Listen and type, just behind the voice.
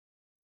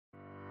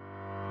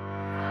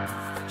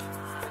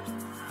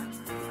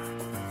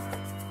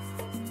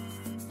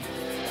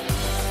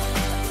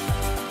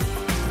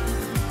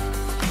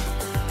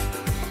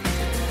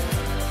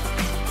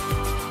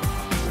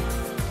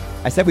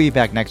I said we'd be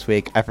back next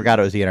week. I forgot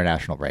it was the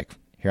international break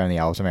here on the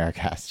Elves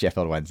Americast,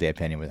 Sheffield Wednesday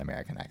opinion with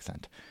American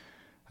accent.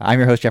 I'm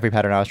your host, Jeffrey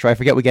Paternoster. I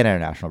forget we get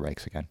international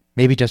breaks again.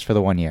 Maybe just for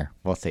the 1 year.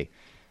 We'll see.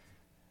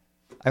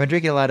 I've been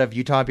drinking a lot of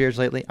Utah beers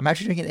lately. I'm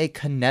actually drinking a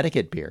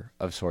Connecticut beer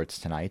of sorts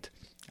tonight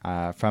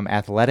from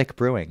Athletic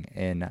Brewing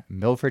in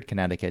Milford,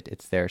 Connecticut.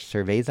 It's their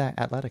Cerveza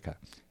Atletica,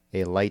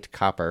 a light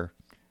copper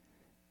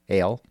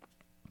ale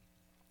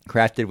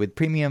crafted with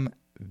premium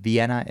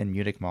Vienna and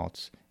Munich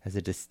malts. Has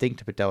a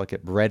distinct but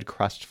delicate bread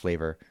crust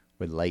flavor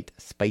with light,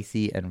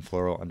 spicy, and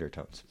floral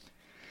undertones.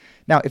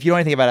 Now, if you know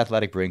anything about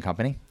Athletic Brewing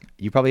Company,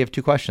 you probably have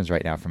two questions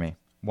right now for me.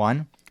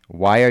 One,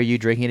 why are you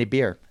drinking a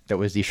beer that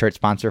was the shirt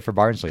sponsor for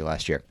Barnsley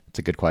last year? It's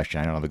a good question.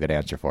 I don't have a good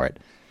answer for it.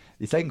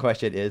 The second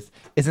question is,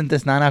 isn't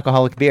this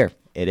non-alcoholic beer?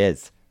 It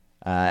is.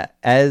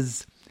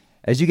 As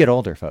you get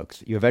older,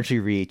 folks, you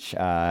eventually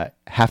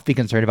have to be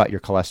concerned about your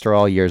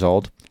cholesterol years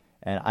old.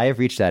 And I have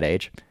reached that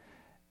age.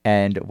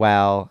 And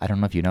while, I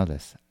don't know if you know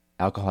this,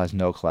 alcohol has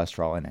no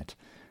cholesterol in it,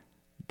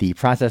 the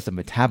process of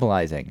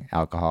metabolizing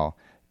alcohol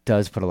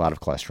does put a lot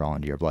of cholesterol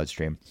into your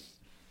bloodstream.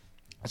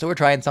 So we're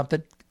trying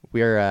something.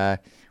 We're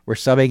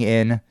subbing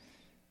in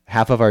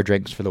half of our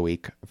drinks for the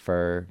week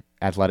for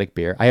Athletic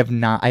beer. I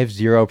have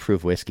 0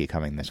 proof whiskey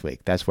coming this week.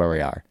 That's where we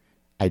are.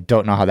 I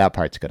don't know how that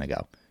part's going to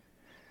go.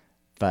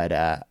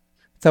 But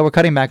so we're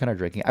cutting back on our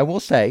drinking. I will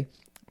say,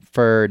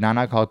 for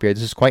non-alcoholic beer,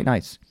 this is quite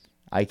nice.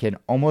 I can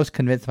almost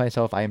convince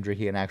myself I am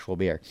drinking an actual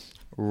beer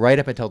right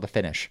up until the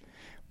finish,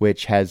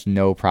 which has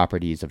no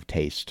properties of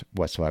taste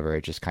whatsoever.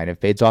 It just kind of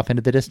fades off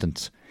into the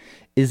distance.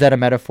 Is that a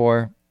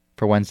metaphor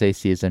for Wednesday's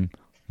season?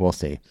 We'll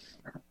see.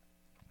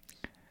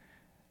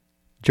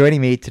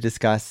 Joining me to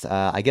discuss,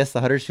 the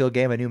Huddersfield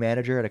game, a new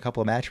manager, and a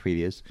couple of match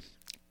previews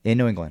in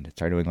New England.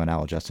 It's our New England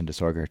Owl, Justin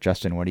DeSorger.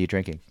 Justin, what are you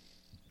drinking?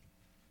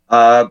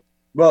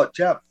 Well,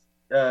 Jeff,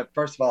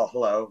 first of all,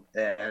 hello.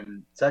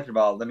 And second of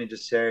all, let me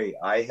just say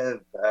I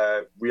have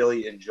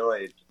really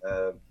enjoyed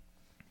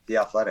the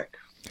Athletic.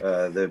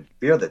 The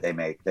beer that they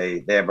make.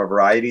 They have a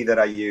variety that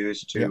I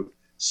use to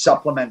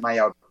supplement my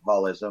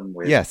alcoholism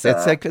with. Yes,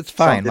 it's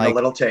fine. Something a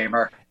little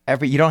tamer.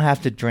 You don't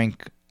have to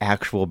drink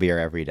actual beer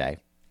every day.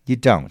 You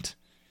don't.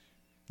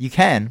 You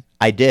can.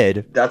 I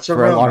did. That's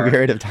for a long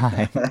period of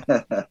time.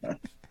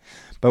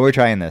 But we're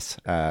trying this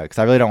because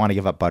I really don't want to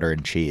give up butter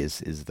and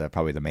cheese. Is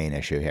probably the main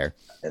issue here.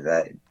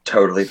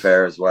 Totally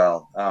fair as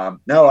well.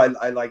 No,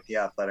 I like the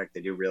Athletic.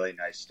 They do really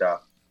nice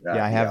stuff.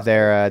 I have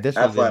their, this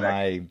was in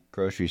my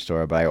grocery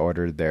store, but I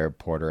ordered their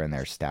porter and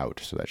their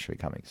stout, so that should be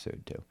coming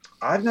soon, too.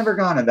 I've never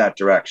gone in that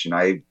direction.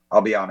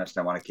 I'll be honest,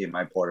 I want to keep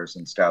my porters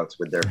and stouts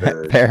with their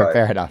booze.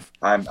 Fair enough.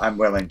 I'm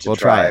willing to we'll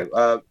try.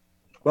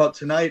 Well,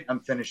 tonight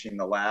I'm finishing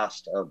the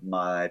last from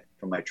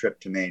my trip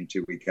to Maine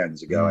 2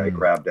 weekends ago. I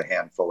grabbed a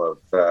handful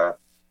of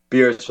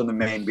beers from the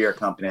Maine Beer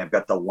Company. I've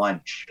got the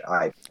Lunch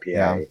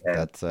IPA.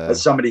 And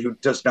as somebody who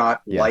does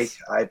not like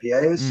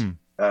IPAs,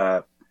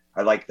 I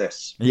like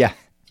this. Yeah.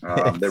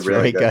 They're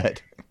really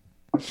good.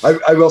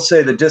 I will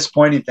say the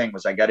disappointing thing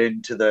was I got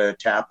into the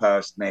tap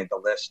house, made the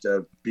list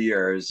of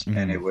beers,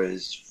 and it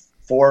was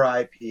 4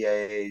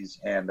 IPAs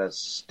and a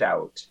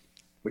stout,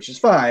 which is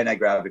fine. I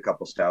grabbed a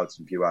couple stouts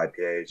and a few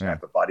IPAs. And I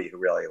have a buddy who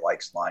really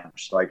likes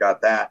Lunch, so I got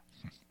that.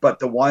 But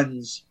the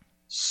ones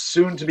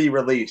soon to be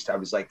released, I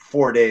was like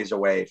 4 days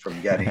away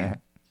from getting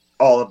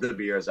all of the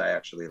beers I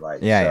actually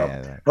like.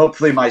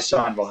 Hopefully my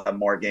son will have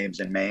more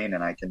games in Maine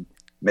and I can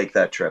make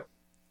that trip.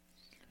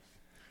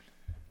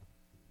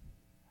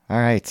 All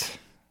right,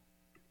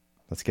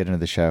 let's get into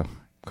the show.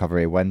 Cover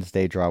a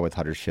Wednesday draw with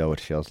Huddersfield,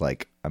 which feels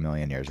like a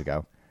million years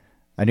ago.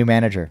 A new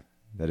manager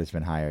that has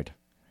been hired.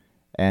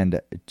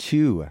 And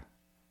 2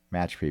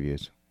 match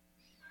previews.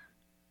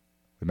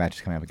 The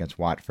matches coming up against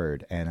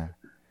Watford and a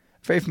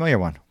very familiar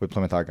one with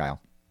Plymouth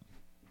Argyle.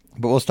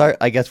 But we'll start,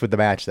 I guess, with the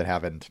match that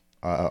happened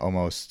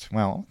it's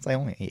like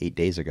only 8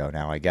 days ago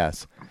now, I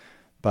guess.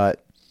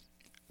 But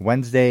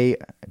Wednesday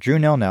drew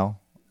 0-0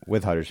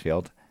 with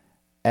Huddersfield.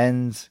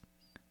 And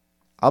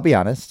I'll be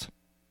honest,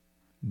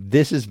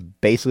 this is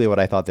basically what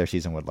I thought their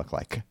season would look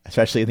like,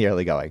 especially in the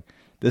early going.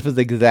 This was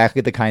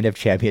exactly the kind of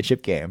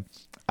championship game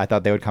I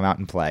thought they would come out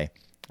and play,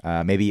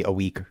 maybe a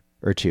week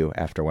or 2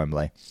 after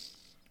Wembley.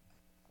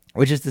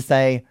 Which is to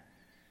say,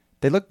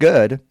 they looked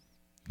good.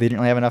 They didn't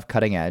really have enough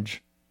cutting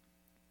edge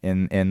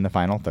in the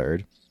final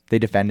third. They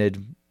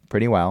defended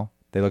pretty well.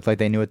 They looked like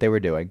they knew what they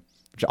were doing,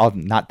 which are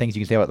not things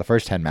you can say about the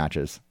first 10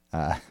 matches.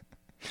 Well,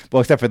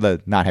 except for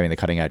the not having the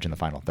cutting edge in the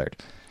final third.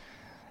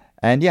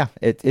 And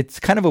it's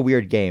kind of a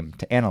weird game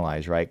to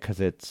analyze, right? Because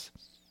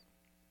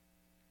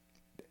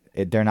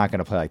they're not going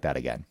to play like that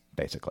again,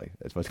 basically.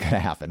 That's what's going to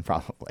happen,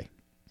 probably.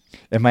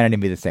 It might not even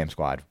be the same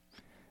squad.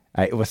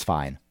 It was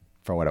fine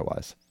for what it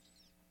was.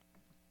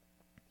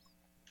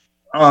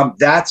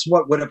 That's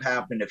what would have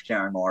happened if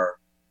Karen Moore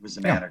was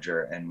the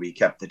manager and we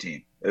kept the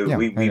team.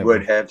 We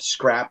would have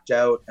scrapped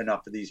out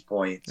enough of these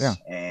points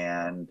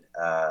and,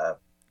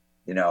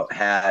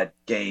 had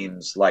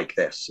games like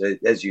this.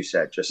 As you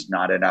said, just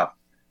not enough.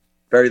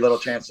 Very little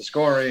chance of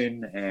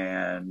scoring,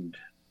 and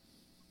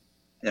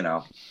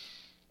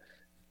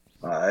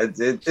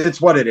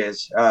It's what it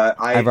is.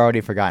 I've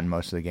already forgotten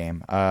most of the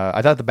game.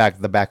 I thought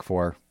the back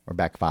four or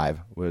back five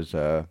was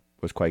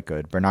quite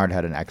good. Bernard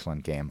had an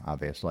excellent game,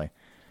 obviously.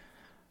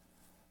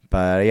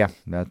 But yeah,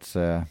 that's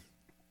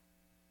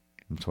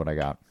what I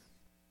got.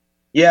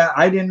 Yeah,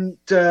 I didn't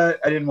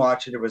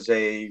watch it. It was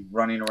a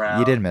running around.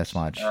 You didn't miss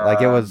much.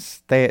 Like it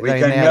was they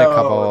had a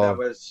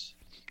couple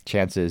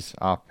chances,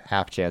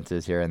 half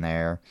chances here and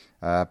there.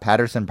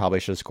 Patterson probably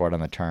should have scored on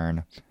the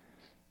turn,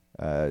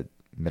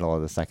 middle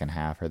of the second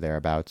half or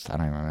thereabouts. I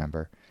don't even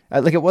remember.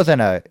 Like it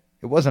wasn't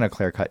a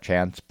clear cut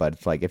chance, but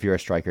it's like if you're a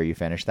striker, you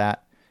finish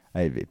that.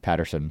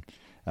 Patterson,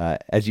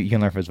 as you can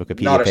learn from his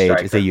Wikipedia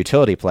page, is a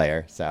utility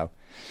player. So,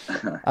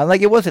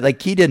 like it wasn't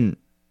like he didn't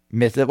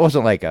miss. It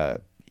wasn't like a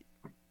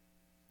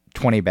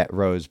 20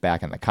 rows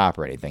back in the cop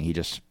or anything. He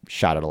just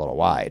shot it a little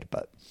wide,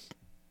 but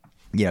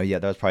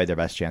that was probably their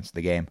best chance of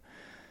the game.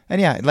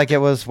 And yeah, like it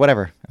was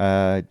whatever.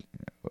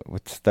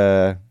 What's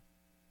the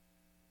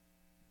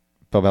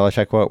Bill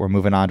Belichick quote? We're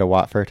moving on to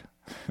Watford.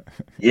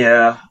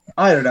 Yeah,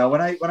 I don't know.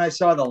 When I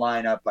saw the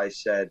lineup, I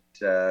said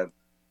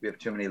we have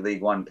too many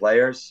League One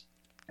players,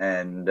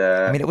 and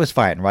I mean it was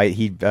fine, right?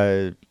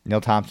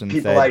 Neil Thompson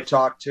people said, I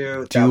talked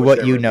to, do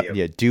what you know.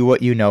 Yeah, do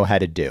what you know how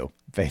to do,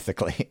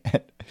 basically,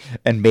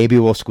 and maybe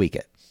we'll squeak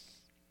it.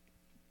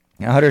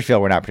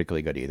 Huddersfield were not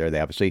particularly good either. They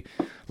obviously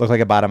look like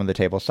a bottom of the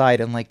table side,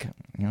 and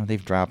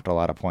they've dropped a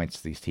lot of points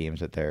to these teams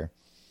that they're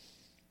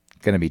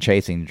going to be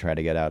chasing to try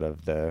to get out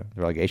of the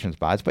relegation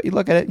spots. But you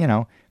look at it,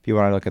 if you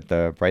want to look at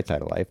the bright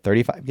side of life,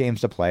 35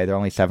 games to play. They're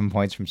only 7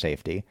 points from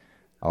safety.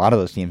 A lot of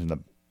those teams in the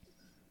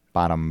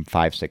bottom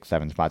 5, 6,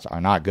 7 spots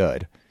are not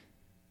good,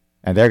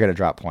 and they're going to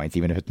drop points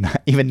even if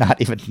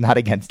it's not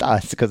against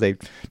us because they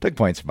took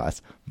points from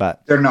us.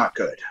 But they're not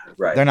good,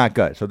 right? They're not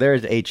good. So there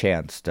is a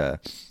chance to.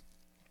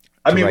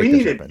 I mean, we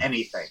needed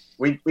anything.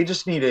 We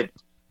just needed.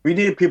 We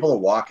needed people to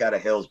walk out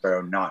of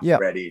Hillsborough not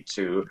ready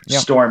to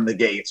storm the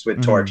gates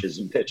with torches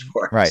and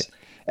pitchforks. Right.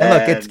 And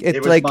look, it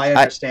was like my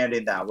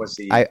understanding that was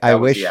the. I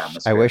wish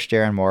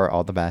Darren Moore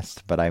all the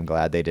best, but I'm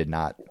glad they did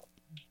not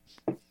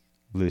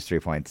lose 3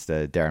 points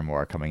to Darren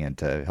Moore coming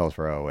into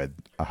Hillsborough with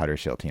a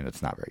Huddersfield team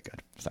that's not very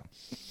good. So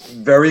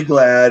very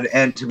glad,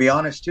 and to be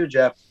honest, too,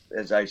 Jeff,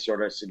 as I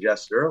sort of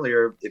suggested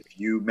earlier, if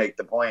you make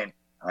the point,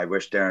 I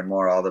wish Darren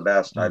Moore all the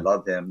best. I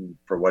love him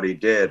for what he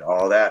did.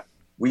 All that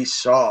we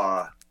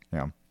saw.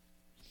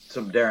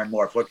 Some Darren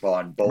Moore football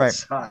on both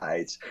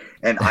sides,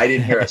 and I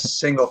didn't hear a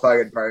single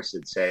fucking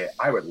person say,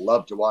 I would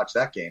love to watch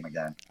that game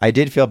again. I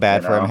did feel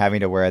bad for him having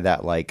to wear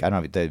that, I don't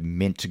know, the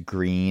mint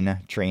green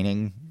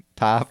training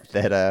top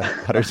that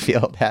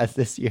Huddersfield has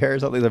this year or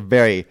something.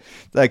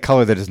 The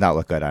color that does not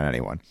look good on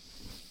anyone.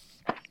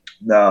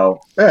 No,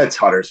 it's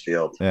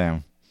Huddersfield. Yeah.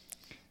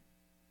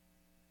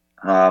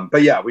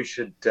 But yeah, we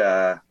should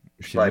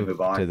move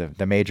on to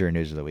the major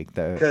news of the week,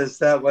 because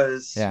that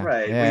was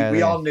right. Yeah,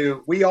 we all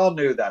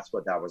knew that's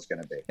what that was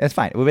going to be. It's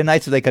fine. It would have been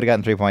nice if they could have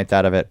gotten 3 points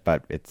out of it,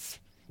 but it's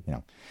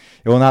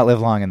it will not live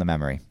long in the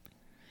memory.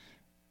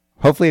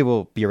 Hopefully, it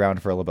will be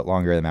around for a little bit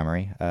longer in the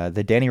memory.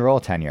 The Danny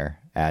Röhl tenure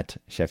at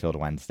Sheffield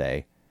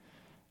Wednesday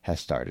has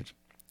started.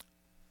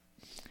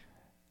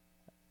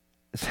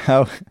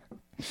 So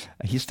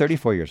he's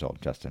 34 years old,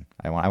 Justin.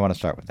 I want to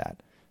start with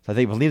that. So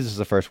I believe this is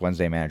the first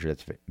Wednesday manager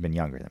that's been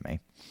younger than me.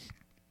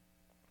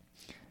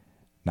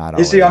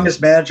 He's the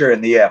youngest manager in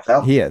the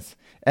EFL. He is.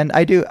 And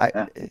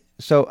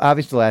so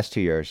obviously the last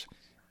 2 years,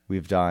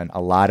 we've done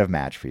a lot of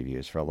match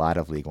previews for a lot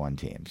of League One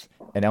teams.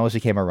 And it almost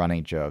became a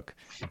running joke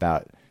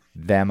about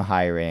them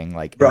hiring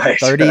a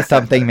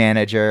 30-something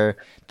manager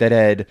that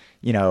had,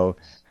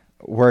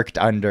 worked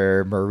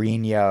under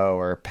Mourinho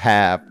or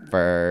Pep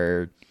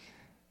or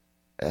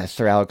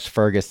Sir Alex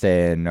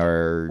Ferguson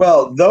or...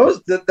 Well,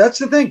 that's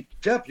the thing.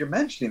 Jeff, you're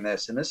mentioning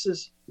this, and this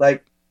is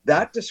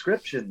that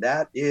description,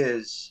 that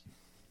is...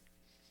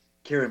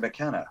 Kieran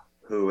McKenna,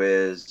 who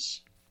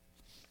is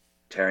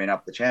tearing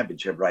up the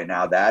championship right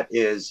now. That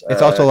is...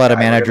 It's also a lot of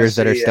managers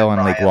that are still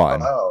in League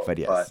One. But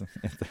yes.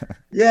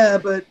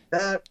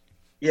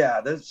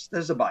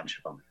 There's a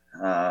bunch of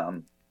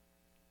them.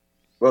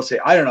 We'll see.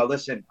 I don't know.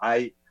 Listen,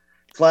 I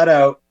flat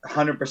out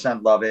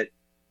 100% love it.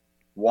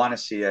 Want to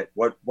see it.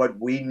 What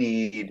we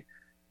need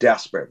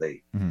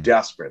desperately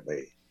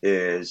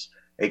is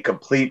a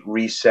complete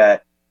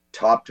reset,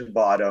 top to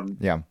bottom,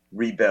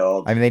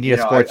 rebuild. I mean, they need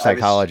a sports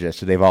psychologist,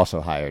 who they've also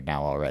hired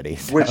now already.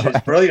 So. Which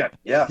is brilliant.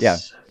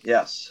 Yes.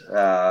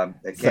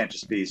 It can't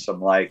just be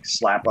some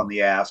slap on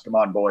the ass. Come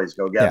on, boys,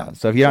 go get them.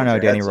 So if you don't know,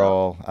 Danny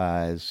Röhl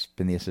has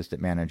been the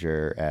assistant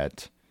manager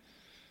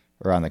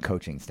on the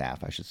coaching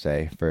staff, I should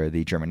say, for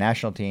the German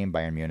national team,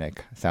 Bayern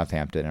Munich,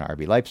 Southampton, and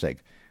RB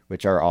Leipzig,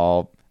 which are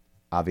all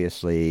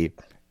obviously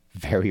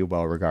very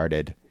well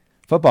regarded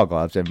football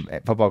clubs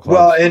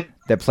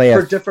that play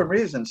for different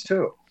reasons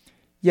too.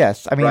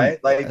 Yes, I mean,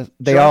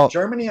 right?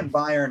 Germany and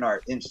Bayern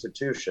are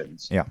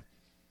institutions. Yeah,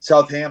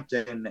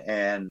 Southampton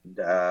and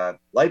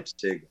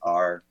Leipzig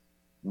are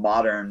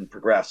modern,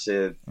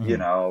 progressive.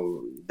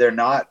 Mm-hmm. They're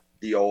not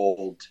the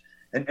old.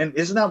 And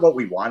isn't that what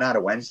we want out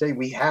of Wednesday?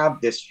 We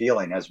have this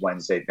feeling as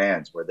Wednesday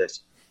fans, where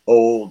this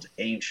old,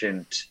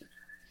 ancient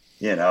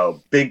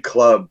big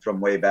club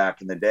from way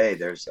back in the day.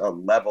 There's a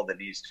level that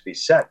needs to be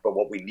set, but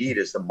what we need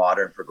is the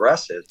modern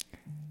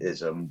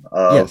progressivism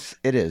of yes,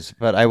 it is.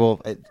 But I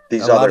will.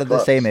 these a lot other of the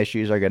clubs. same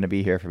issues are going to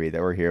be here for me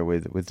that were here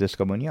with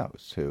Disco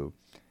Munoz, who,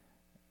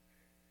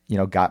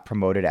 got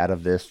promoted out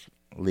of this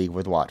league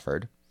with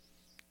Watford,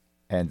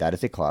 and that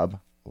is a club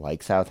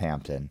like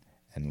Southampton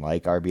and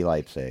like RB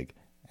Leipzig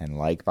and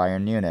like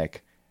Bayern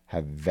Munich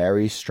have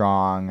very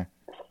strong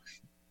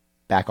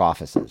back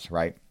offices,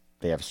 right?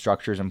 They have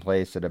structures in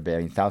place that have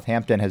been.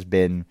 Southampton has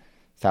been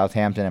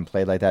Southampton and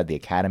played like that. The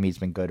academy's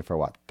been good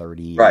for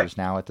 30 years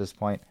now at this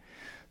point.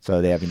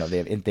 So they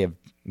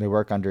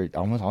work under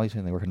almost all these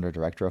things. They work under a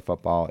director of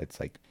football. It's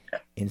like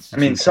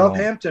institutional.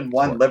 Southampton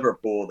won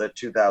Liverpool the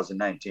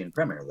 2019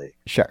 Premier League.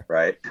 Sure,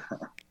 right.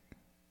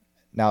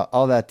 Now,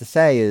 all that to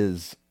say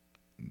is,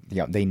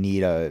 they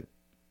need a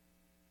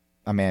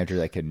manager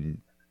that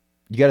can.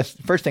 You got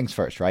to first things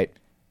first, right?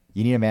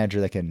 You need a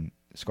manager that can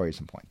score you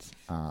some points.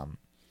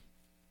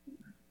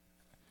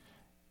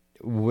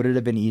 Would it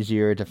have been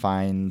easier to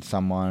find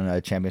someone, a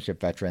championship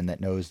veteran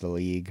that knows the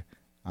league,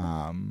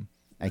 and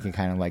can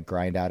kind of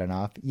grind out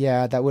enough?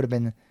 Yeah, that would have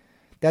been.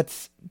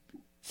 That's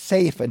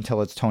safe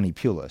until it's Tony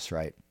Pulis,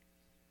 right?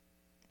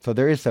 So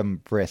there is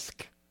some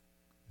risk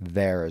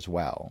there as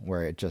well,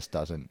 where it just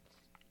doesn't.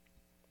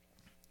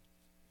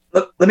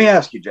 Let me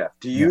ask you, Jeff.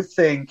 Do you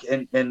think,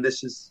 and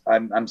this is,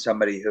 I'm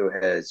somebody who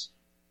has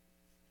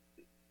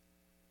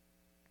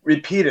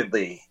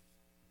repeatedly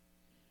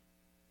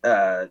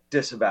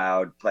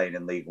disavowed playing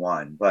in League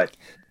One, but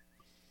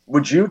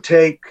would you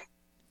take,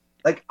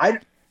 I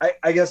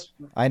guess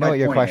I know what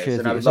your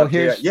question is. So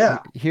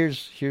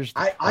here's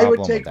I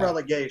would take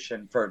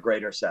relegation for a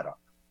greater setup.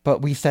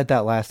 But we said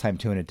that last time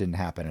too, and it didn't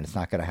happen, and it's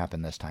not going to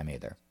happen this time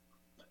either.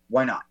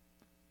 Why not?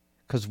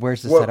 Because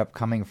where's the setup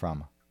coming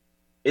from?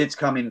 It's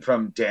coming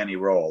from Danny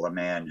Röhl, a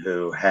man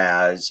who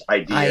has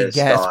ideas.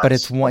 I guess, thoughts, but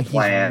he's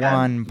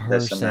one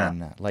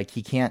person.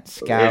 He can't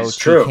scout.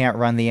 He can't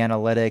run the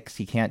analytics.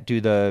 He can't do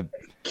the.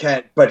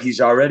 But he's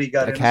already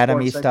got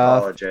academy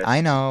stuff. I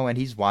know, and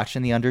he's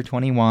watching the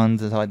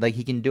under-21s and so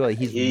he can do it.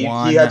 He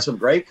had some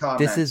great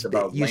comments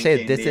about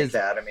linking the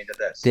academy to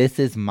this. This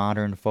is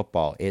modern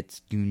football. You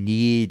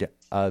need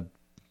a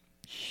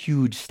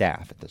huge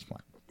staff at this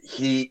point.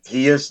 He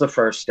is the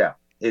first step.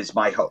 Is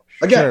my hope.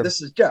 Again,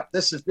 This is Jeff.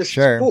 This is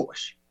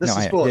foolish. This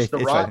is foolish. The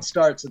rod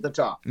starts at the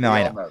top. No,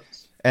 I know.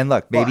 And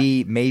look,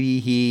 maybe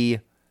he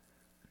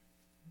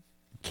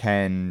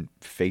can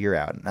figure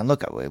out. And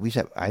look, we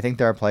said I think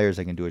there are players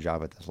that can do a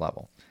job at this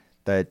level.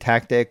 The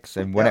tactics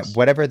and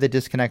whatever the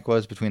disconnect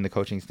was between the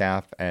coaching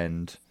staff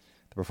and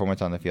the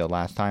performance on the field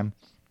last time.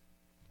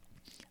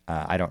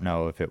 I don't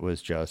know if it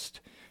was just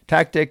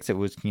tactics, it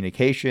was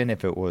communication,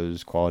 if it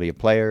was quality of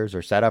players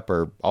or setup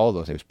or all of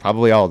those. It was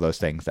probably all of those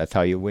things. That's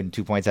how you win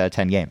 2 points out of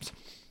 10 games.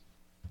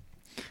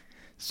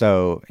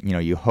 So,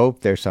 you hope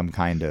there's some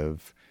kind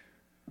of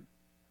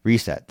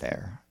reset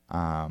there.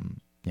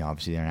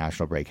 Obviously the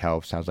international break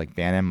helps. Sounds like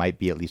Bannon might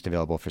be at least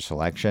available for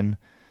selection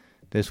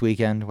this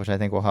weekend, which I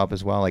think will help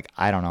as well.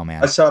 I don't know,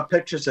 man. I saw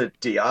pictures of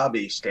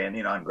Diaby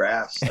standing on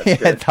grass.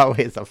 It's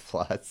always a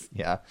plus.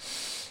 Yeah.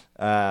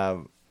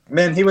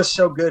 Man, he was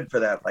so good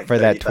for that. For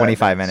that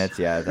 25 minutes,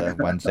 the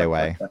Wednesday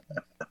way.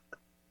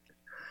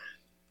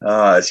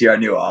 Is he our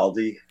new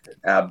Aldi?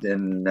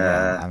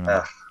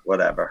 Abdin,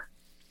 whatever.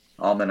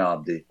 Alman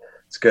Abdi.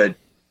 It's good.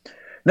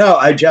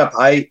 No, Jeff,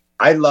 I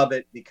love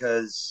it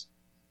because...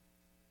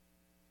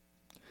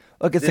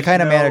 Look, it's the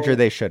kind of manager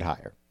they should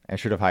hire. And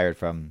should have hired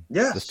from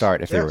the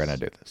start if they were going to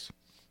do this.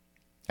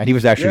 And he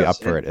was actually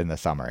up for it in the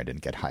summer and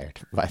didn't get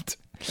hired. But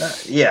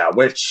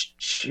which,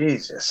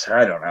 Jesus,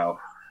 I don't know.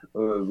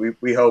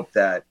 We hope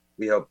that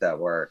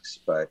works,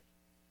 but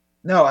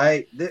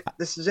no,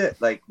 this is it.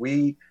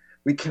 We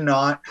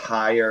cannot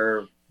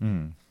hire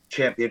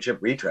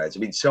championship retreads. I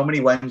mean, so many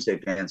Wednesday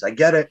fans. I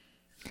get it.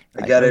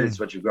 It's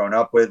what you've grown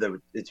up with.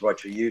 It's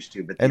what you're used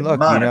to. But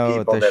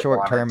the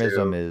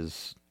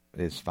short-termism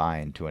is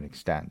fine to an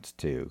extent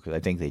too, because I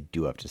think they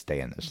do have to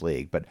stay in this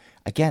league. But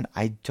again,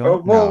 I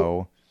don't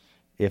know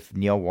if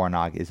Neil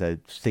Warnock is a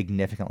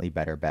significantly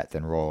better bet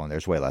than Röhl, and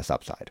there's way less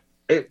upside.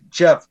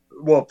 Jeff,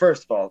 well,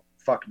 first of all,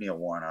 fuck Neil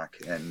Warnock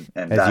and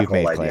that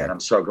whole idea. And I'm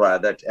so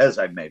glad that, as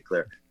I've made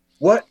clear,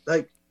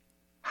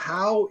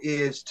 how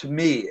is, to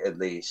me at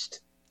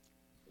least,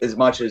 as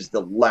much as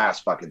the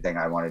last fucking thing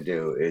I want to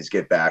do is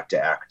get back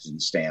to Acton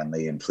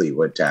Stanley and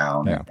Fleetwood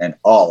Town and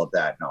all of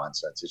that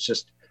nonsense.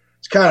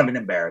 It's kind of an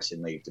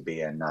embarrassing league to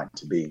be in, not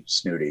to be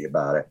snooty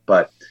about it.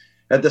 But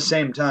at the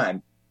same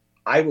time,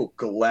 I will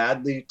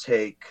gladly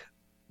take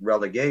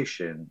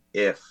relegation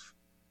if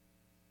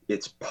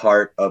it's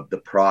part of the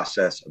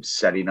process of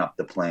setting up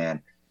the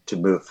plan to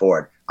move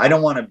forward. I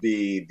don't want to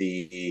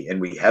be and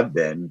we have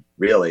been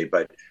really,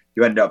 but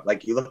you end up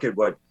you look at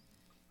what,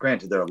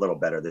 granted they're a little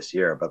better this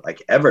year, but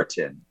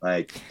Everton,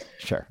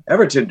 sure,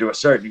 Everton to a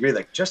certain degree,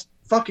 just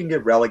fucking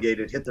get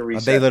relegated, hit the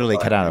reset. They literally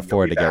cannot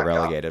afford to get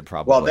relegated,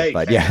 probably.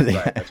 Well,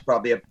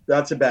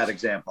 that's a bad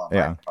example on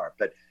my part.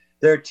 But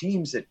there are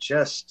teams that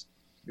just,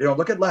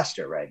 look at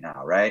Leicester right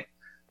now, right?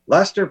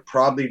 Leicester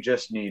probably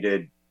just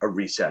needed a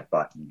reset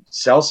button.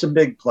 Sell some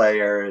big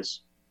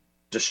players,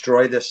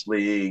 destroy this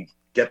league,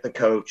 get the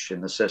coach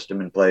and the system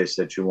in place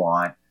that you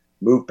want,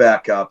 move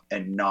back up,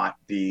 and not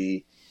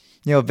be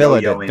Villa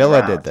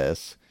did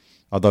this.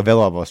 Although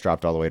Villa almost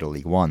dropped all the way to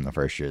League One the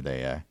first year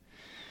they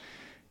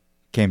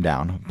came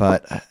down.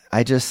 But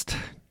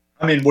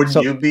wouldn't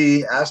you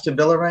be Aston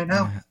Villa right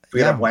now? If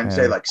we have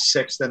Wednesday like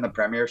 6th in the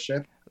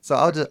Premiership? So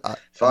I'll just,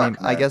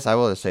 I guess I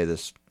will just say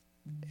this.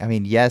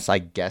 Yes, I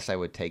guess I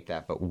would take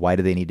that, but why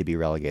do they need to be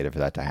relegated for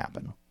that to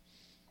happen?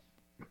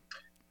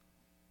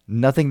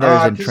 Nothing there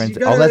is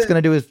intrinsic. All that's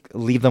going to do is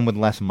leave them with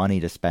less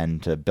money to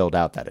spend to build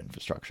out that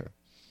infrastructure.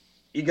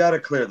 You got to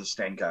clear the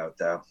stink out,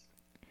 though.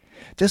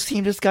 This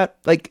team just got,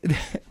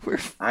 we're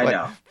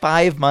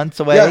 5 months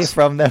away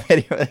from them.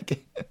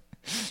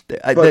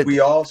 But we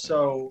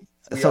also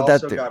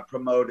got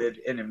promoted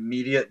and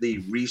immediately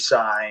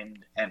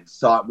re-signed and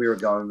thought we were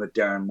going with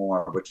Darren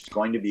Moore, which is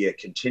going to be a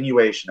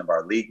continuation of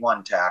our League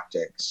One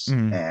tactics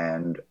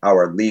and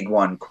our League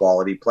One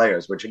quality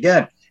players, which,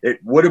 again, it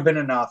would have been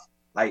enough.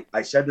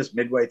 I said this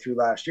midway through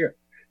last year.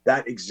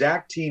 That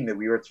exact team that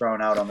we were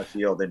throwing out on the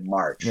field in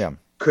March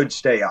could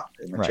stay up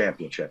in the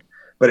championship.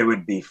 But it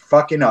would be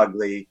fucking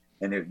ugly,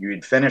 and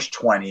you'd finish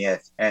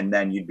 20th, and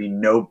then you'd be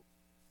no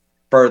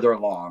further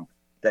along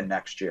than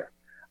next year.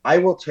 I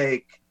will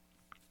take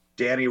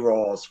Danny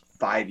Röhl's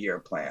 5-year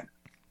plan.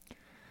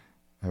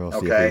 We'll see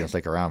if he can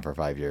stick around for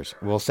 5 years.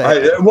 We'll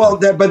say.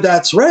 But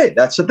that's right.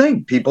 That's the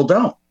thing. People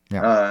don't.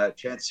 Yeah.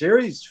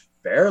 Chansiri's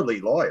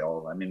fairly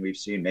loyal. We've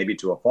seen maybe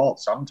to a fault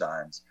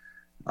sometimes.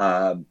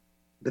 But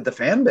the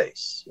fan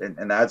base,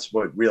 and that's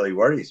what really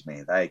worries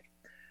me.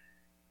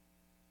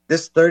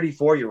 This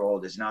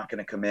 34-year-old is not going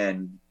to come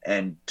in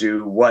and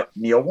do what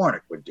Neil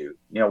Warnock would do.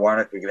 Neil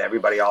Warnock would get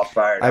everybody all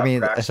fired up.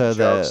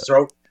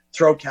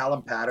 Throw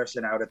Callum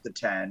Patterson out at the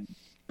 10.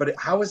 But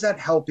how is that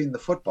helping the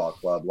football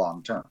club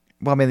long term?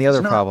 Well, the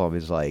other problem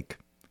is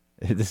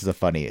this is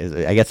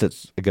I guess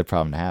it's a good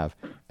problem to have.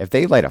 If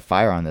they light a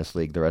fire on this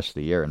league the rest of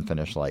the year and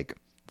finish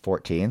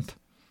 14th,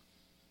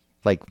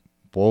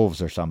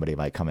 Wolves or somebody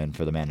might come in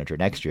for the manager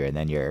next year, and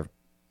then you're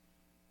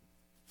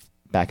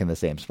back in the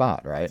same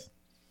spot, right?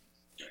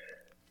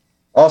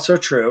 Also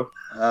true.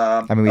 We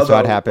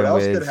saw it happen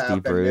with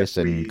Steve Bruce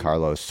and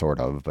Carlos, sort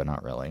of, but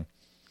not really.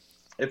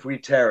 If we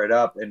tear it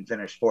up and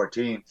finish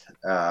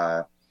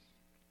 14th,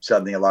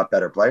 suddenly a lot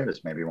better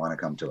players maybe want to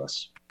come to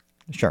us.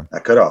 Sure.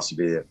 That could also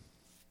be it.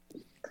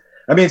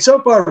 So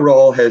far,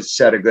 Röhl has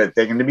said a good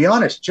thing. And to be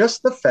honest,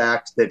 just the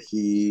fact that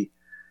he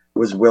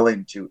was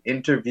willing to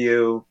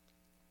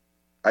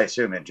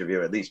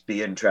at least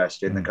be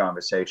interested in the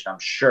conversation. I'm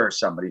sure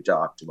somebody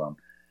talked to him.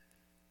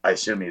 I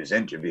assume he was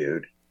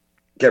interviewed.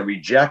 Get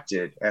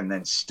rejected and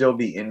then still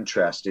be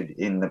interested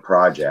in the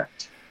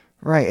project.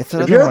 Right. It's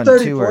if you're a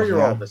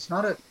 34-year-old, it's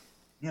not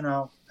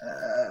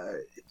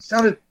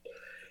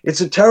it's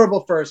a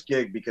terrible first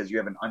gig because you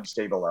have an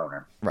unstable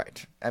owner.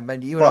 Right.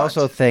 You would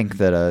also think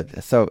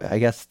that, so I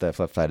guess the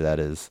flip side of that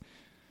is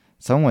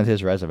someone with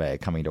his resume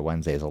coming to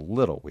Wednesday is a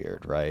little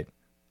weird, right?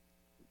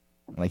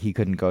 He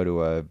couldn't go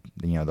to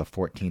the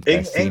 14th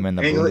best team in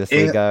the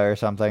Bundesliga or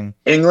something.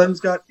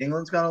 England's got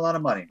a lot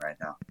of money right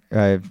now.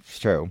 It's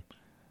true.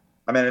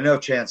 I know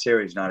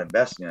Chansiri's not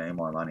investing any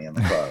more money in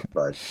the club,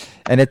 but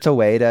and it's a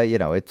way to,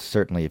 it's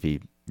certainly if you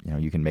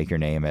can make your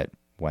name at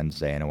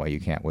Wednesday in a way you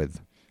can't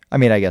with, I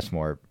guess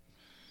more,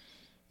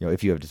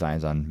 if you have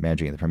designs on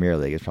managing in the Premier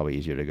League, it's probably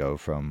easier to go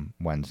from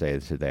Wednesday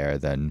to there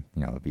than,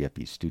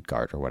 VfB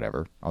Stuttgart or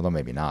whatever. Although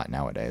maybe not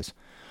nowadays.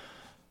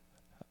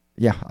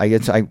 Yeah,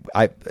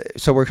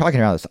 so we're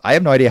talking about this. I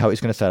have no idea how he's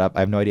going to set up.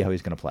 I have no idea how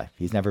he's going to play.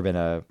 He's never been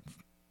a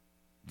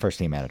first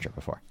team manager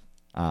before.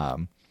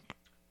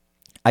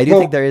 I do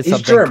think there is something.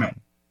 He's German,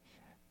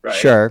 right?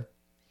 Sure.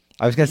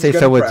 I was going to say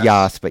so with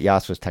Jas, but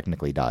Jas was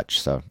technically Dutch,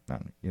 so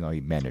he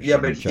managed. Yeah,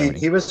 but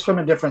he was from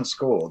a different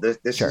school. This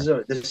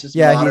is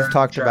he's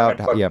talked German about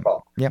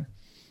football. Yeah.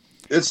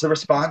 It's the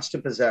response to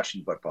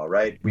possession football,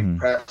 right? We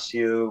press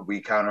you,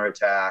 we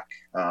counterattack,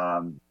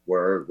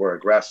 we're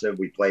aggressive,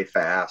 we play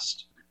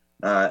fast.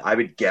 I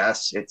would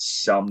guess it's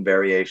some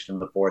variation of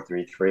the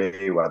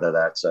 4-3-3, whether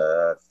that's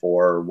a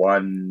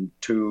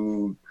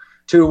 4-1-2-1,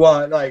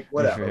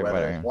 whatever.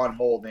 Whether it's one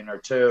holding or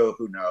two,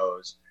 who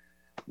knows?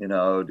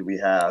 Do we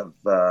have,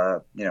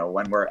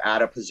 when we're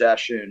out of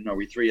possession, are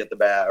we three at the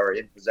back, or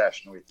in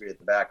possession, are we three at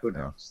the back? Who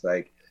knows?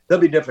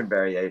 There'll be different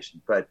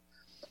variations. But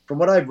from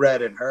what I've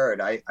read and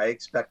heard, I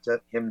expect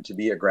him to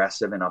be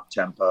aggressive and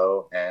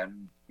up-tempo.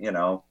 And,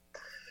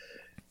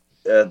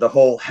 the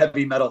whole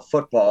heavy metal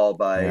football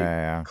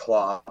by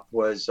Klopp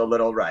was a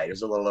little right. It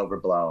was a little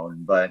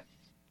overblown. But,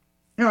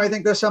 I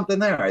think there's something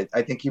there.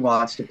 I think he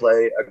wants to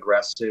play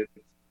aggressive,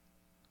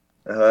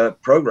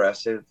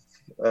 progressive,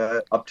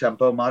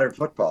 up-tempo modern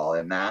football,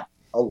 and that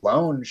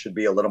alone should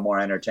be a little more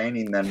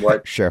entertaining than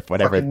what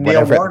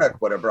Neil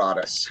Warnock would have brought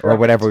us. Or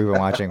whatever we've been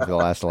watching for the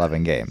last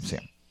 11 games. Yeah.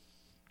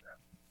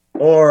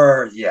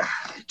 Or,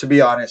 to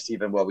be honest,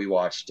 even what we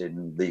watched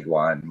in League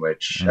One,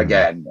 which,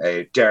 again,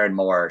 Darren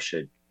Moore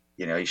should,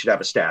 he should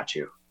have a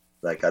statue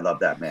Like, I love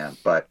that man.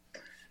 But,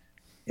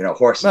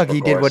 horses Look, for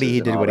he did what courses he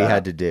and did all what he that.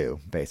 had to do,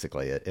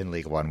 basically, in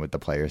League One with the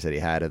players that he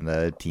had and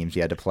the teams he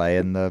had to play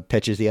and the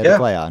pitches he had to Yeah.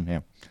 play on. Yeah,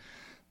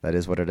 that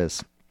is what it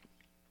is.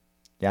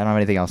 Yeah, I don't have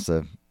anything else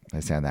to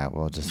say on that.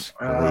 We'll just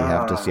really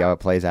have to see how it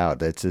plays out.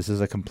 This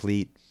is a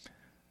complete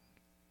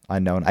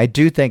unknown. I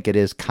do think it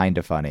is kind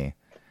of funny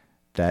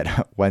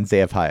that Wednesday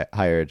have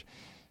hired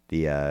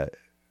the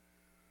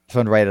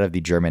someone right out of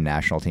the German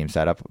national team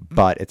setup,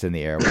 but it's in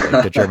the air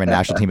where the German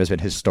national team has been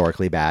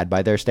historically bad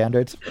by their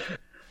standards.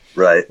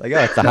 Right. Like,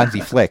 oh, it's the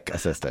Hansi Flick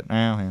assistant.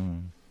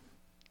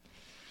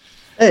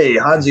 Hey,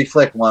 Hansi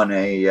Flick won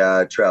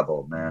a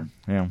treble, man.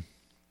 Yeah.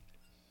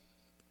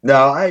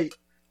 No,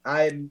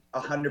 I'm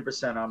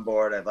 100% on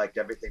board. I've liked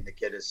everything the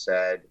kid has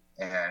said,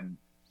 and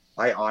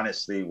I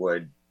honestly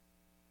would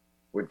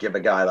give a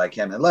guy like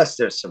him, unless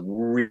there's some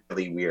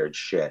really weird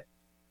shit.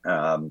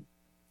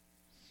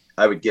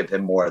 I would give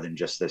him more than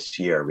just this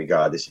year,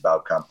 regardless of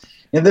outcome.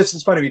 And this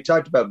is funny. We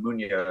talked about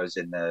Munoz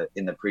in the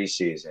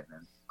preseason,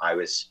 and I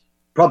was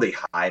probably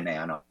high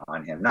man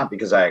on him, not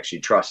because I actually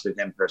trusted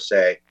him per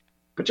se,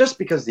 but just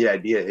because the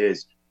idea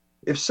is,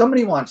 if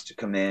somebody wants to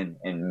come in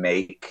and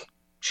make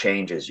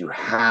changes, you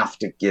have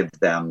to give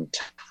them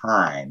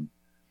time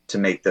to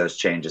make those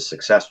changes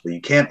successfully.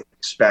 You can't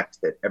expect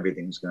that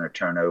everything's going to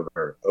turn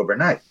over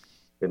overnight.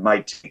 It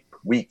might take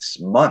weeks,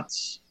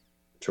 months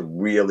to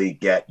really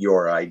get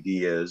your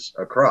ideas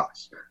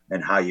across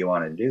and how you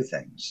want to do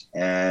things.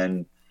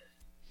 And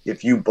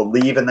if you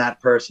believe in that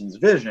person's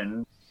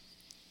vision,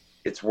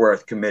 it's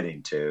worth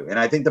committing to. And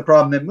I think the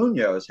problem that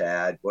Munoz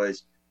had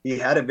was he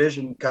had a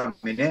vision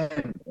coming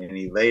in and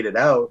he laid it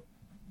out,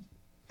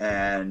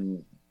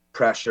 and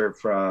pressure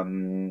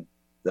from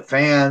the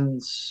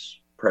fans,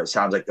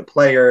 sounds like the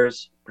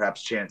players,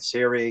 perhaps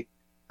Chansiri,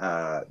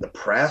 the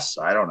press,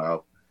 I don't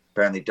know.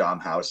 Apparently Dom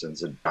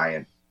Howson's a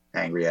giant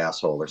angry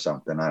asshole or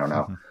something, I don't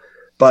know. Mm-hmm.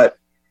 But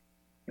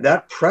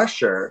that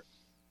pressure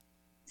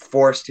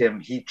forced him,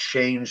 he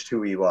changed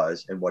who he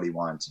was and what he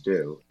wanted to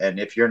do.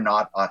 And if you're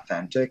not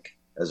authentic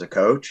as a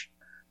coach,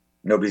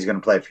 nobody's going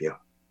to play for you.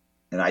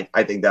 And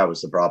I think that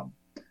was the problem.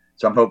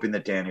 So I'm hoping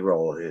that Danny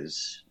Röhl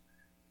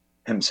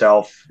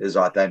himself is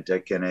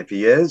authentic. And if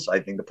he is, I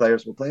think the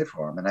players will play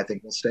for him. And I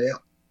think we'll stay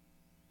up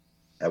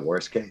at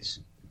worst case.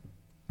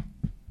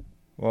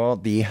 Well,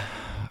 the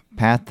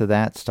path to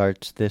that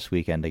starts this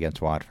weekend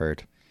against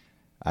Watford.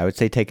 I would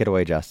say take it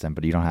away, Justin,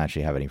 but you don't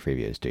actually have any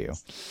previews, do you?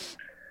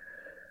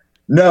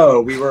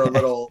 No, we were a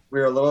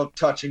little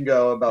touch and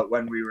go about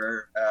when we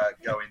were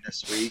going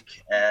this week,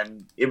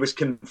 and it was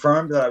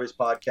confirmed that I was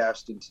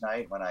podcasting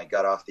tonight when I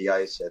got off the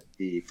ice at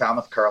the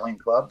Falmouth Curling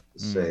Club.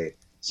 It's a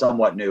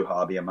somewhat new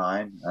hobby of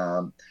mine.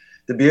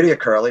 The beauty of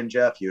curling,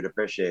 Jeff, you'd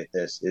appreciate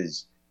this,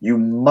 is you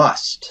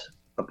must,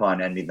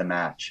 upon ending the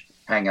match,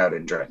 hang out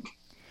and drink.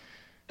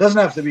 Doesn't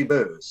have to be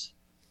booze,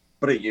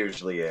 but it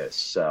usually is.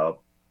 So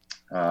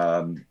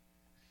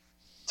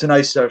it's a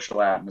nice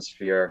social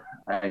atmosphere.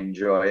 I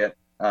enjoy it.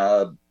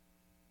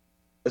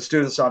 Let's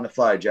do this on the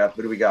fly, Jeff.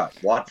 What do we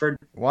got?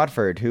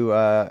 Watford, who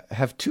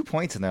have 2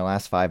 points in their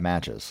last 5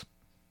 matches.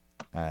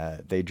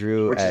 They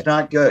drew, which is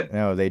not good.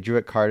 No, they drew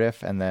at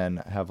Cardiff and then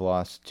have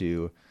lost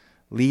to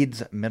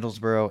Leeds,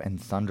 Middlesbrough,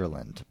 and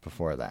Sunderland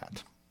before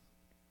that.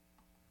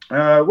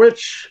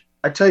 Which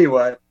I tell you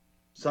what,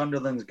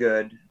 Sunderland's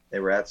good. They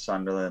were at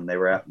Sunderland. They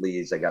were at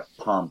Leeds. They got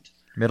pumped.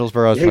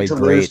 Middlesbrough's played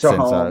great since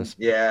us.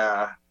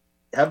 Yeah,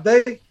 have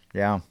they?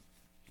 Yeah.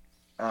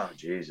 Oh,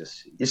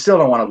 Jesus. You still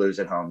don't want to lose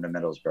at home to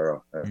Middlesbrough.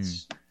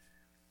 It's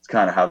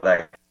kind of how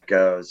that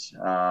goes.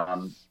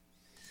 Well,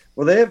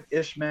 they have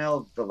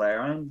Ishmael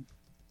Valerian.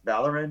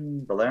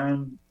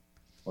 We'll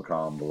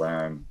call him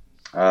Valerian.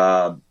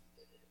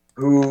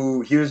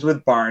 Who he was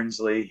with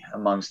Barnsley,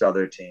 amongst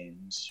other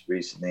teams,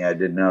 recently. I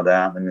didn't know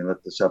that. Let me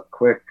look this up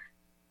quick.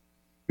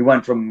 He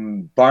went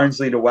from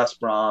Barnsley to West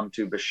Brom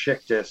to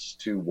Besiktas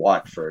to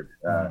Watford.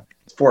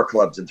 It's 4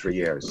 clubs in 3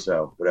 years,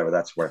 so whatever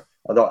that's worth.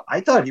 Although I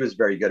thought he was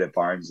very good at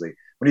Barnsley.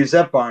 When he was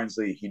at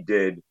Barnsley, he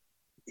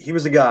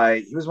was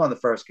one of the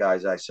first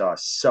guys I saw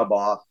sub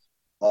off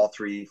all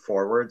 3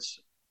 forwards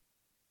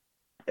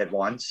at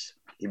once.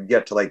 He would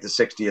get to like the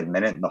 60th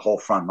minute and the whole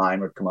front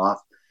line would come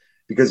off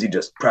because he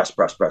just press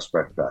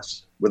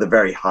with a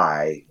very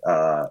high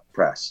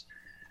press.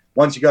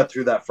 Once you got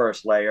through that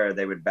first layer,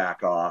 they would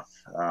back off.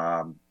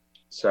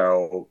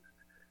 So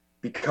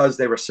because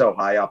they were so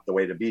high up, the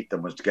way to beat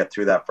them was to get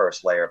through that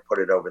first layer, put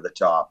it over the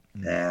top,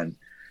 and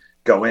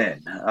go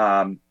in.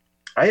 I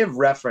have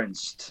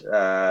referenced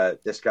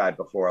this guy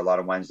before. A lot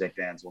of Wednesday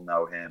fans will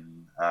know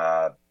him.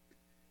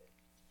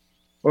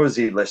 What was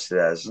he listed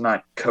as?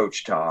 Not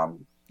Coach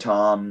Tom.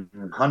 Tom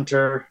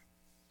Hunter.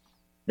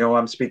 You know who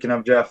I'm speaking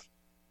of, Jeff?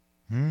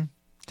 Talking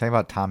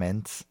about Tom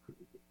Ince?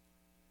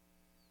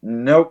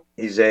 Nope.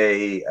 He's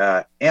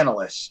a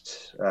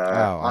analyst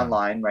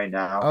online right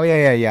now. Oh,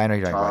 yeah. I know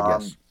you're talking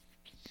about, yes.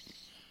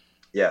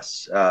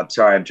 Yes.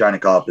 Sorry, I'm trying to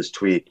call up his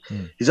tweet.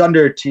 He's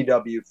under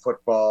TW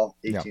Football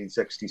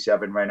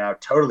 1867 right now.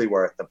 Totally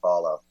worth the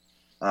follow.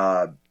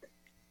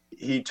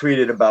 he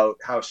tweeted about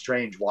how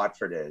strange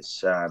Watford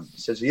is. He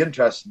says the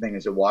interesting thing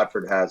is that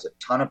Watford has a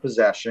ton of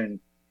possession.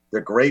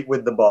 They're great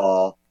with the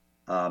ball.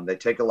 They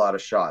take a lot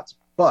of shots,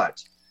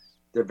 but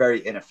they're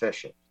very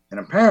inefficient. And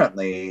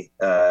apparently,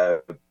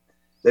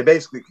 they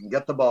basically can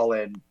get the ball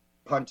in,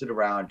 punt it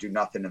around, do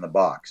nothing in the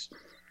box.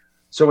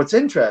 So what's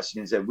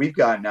interesting is that we've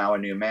got now a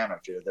new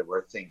manager that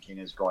we're thinking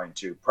is going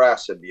to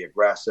press and be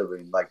aggressive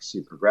and like to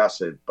see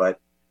progressive. But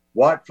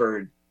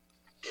Watford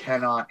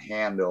cannot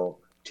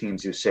handle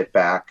teams who sit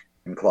back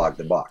and clog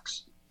the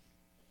box.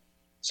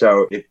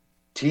 So if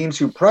teams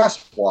who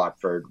press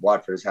Watford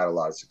has had a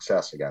lot of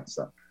success against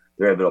them.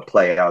 They're able to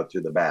play out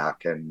through the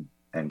back and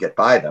get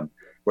by them.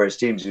 Whereas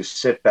teams who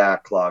sit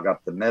back, clog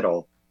up the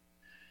middle,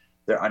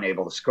 they're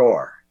unable to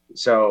score.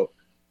 So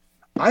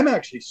I'm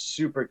actually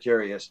super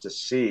curious to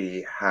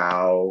see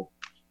how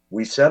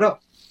we set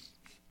up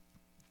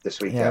this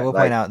weekend. Yeah, we'll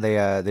point out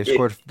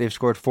they've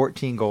scored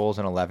 14 goals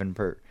in 11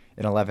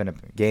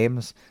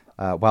 games,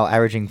 while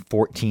averaging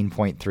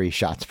 14.3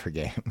 shots per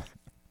game.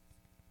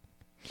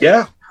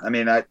 Yeah, I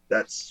mean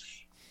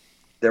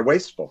they're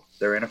wasteful.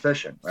 They're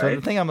inefficient. Right? So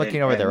the thing I'm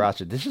looking over their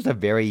roster, this is a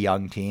very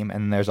young team,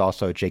 and there's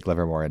also Jake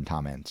Livermore and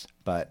Tom Ince,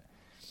 but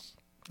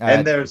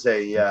and there's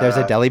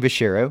a Deli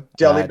Bashiru,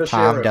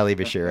 Tom Deli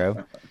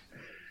Bashiru,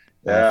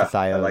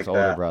 Fasayo's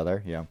older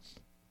brother,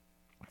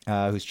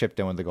 who's chipped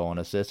in with the goal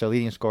and assist. Their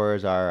leading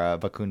scorers are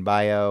Bakun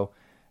Bayo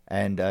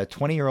and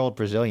 20-year-old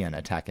Brazilian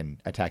attacking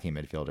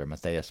midfielder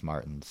Matthias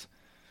Martins.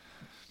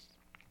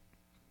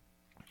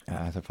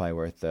 So probably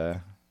worth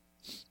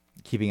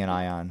keeping an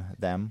eye on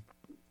them.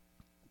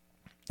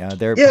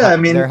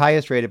 Their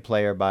highest rated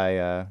player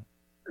by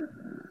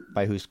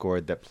who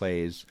scored that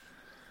plays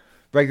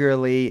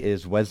regularly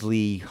is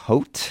Wesley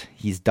Hout.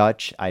 He's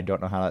Dutch. I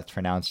don't know how that's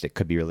pronounced. It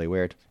could be really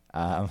weird.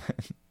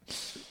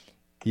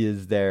 He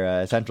is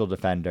their central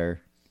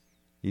defender.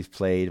 He's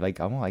played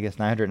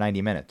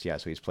 990 minutes. Yeah,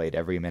 so he's played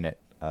every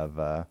minute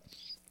of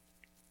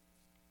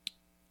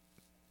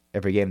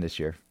every game this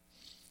year.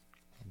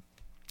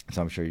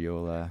 So I'm sure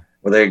you'll well,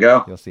 there you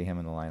go. You'll see him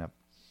in the lineup.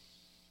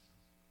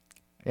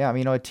 Yeah, I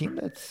mean, a team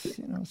that's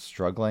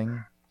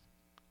struggling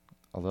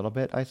a little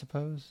bit, I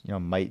suppose.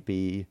 Might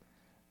be,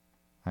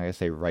 I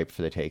guess, ripe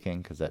for the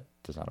taking, because that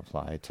does not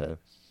apply to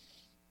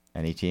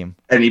any team.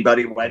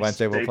 Anybody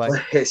Wednesday will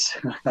play.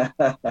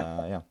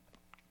 Yeah,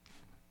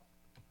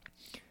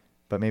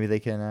 but maybe they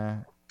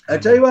can. I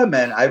tell you what,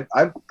 man,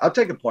 I'll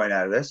take a point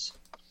out of this.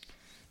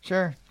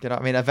 Sure, I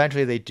mean,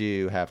 eventually they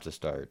do have to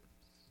start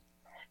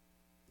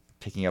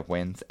picking up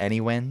wins.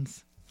 Any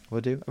wins will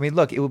do. I mean,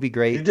 look, it will be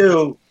great. You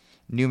do.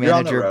 New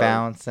manager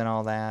bounce and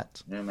all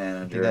that. New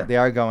manager. They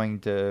are going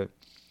to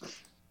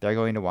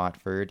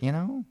Watford.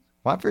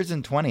 Watford's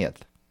in 20th.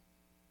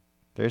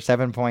 They're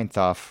 7 points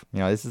off.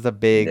 This is a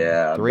big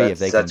 3 if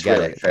they can get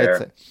really it.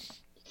 Fair.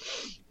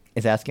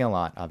 It's asking a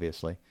lot,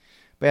 obviously.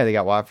 But yeah, they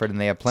got Watford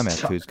and they have Plymouth,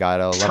 who's got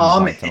 11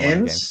 Tom points in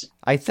 11 games.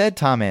 I said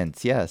Tom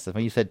Ince, yes.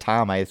 When you said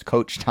Tom, I was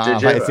Coach Tom.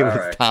 I assumed it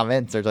was Tom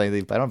Ince or something.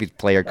 I don't know if he's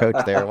player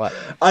coach there or what.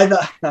 I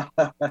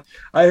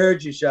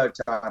heard you shout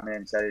Tom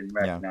Ince. I didn't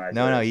recognize.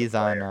 No, he's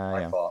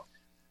on.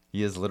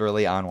 He is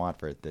literally on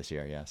Watford this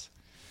year. Yes.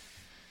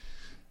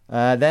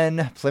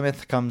 Then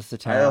Plymouth comes to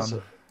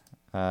town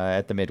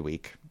at the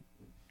midweek.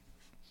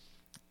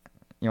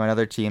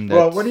 Another team that.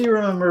 Well, what do you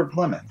remember of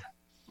Plymouth?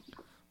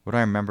 What do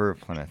I remember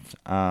of Plymouth?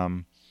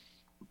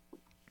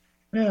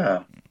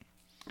 Yeah.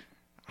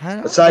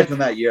 Aside from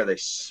that year, they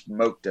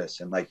smoked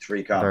us in 3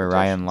 competitions. Their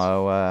Ryan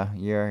Lowe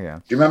year, yeah.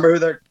 Do you remember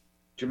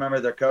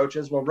their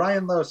coaches? Well,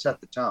 Ryan Lowe set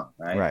the tone,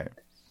 right? Right.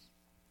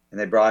 And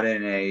they brought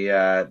in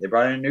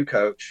a new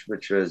coach,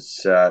 which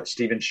was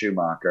Steven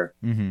Schumacher,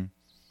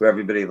 who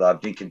everybody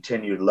loved. He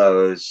continued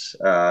Lowe's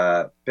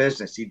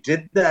business. He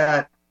did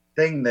that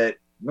thing that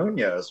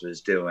Munoz was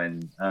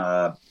doing.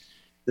 The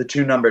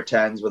 2 number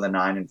 10s with a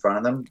 9 in front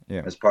of them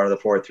as part of the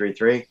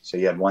 4-3-3. So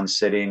you had one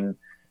sitting,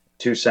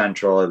 2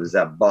 central. It was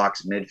that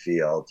box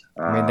midfield.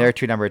 I mean, their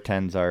 2 number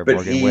 10s are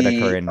Morgan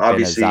Whitaker and Ben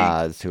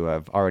Azaz, who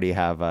already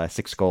have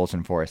 6 goals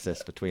and 4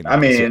 assists between them. I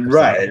mean,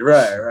 right.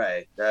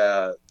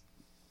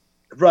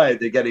 Right,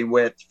 they're getting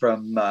width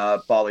from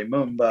Bali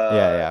Mumba.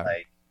 Yeah.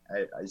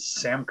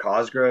 Sam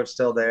Cosgrove's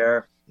still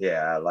there.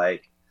 Yeah,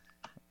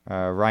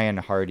 Ryan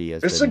Hardy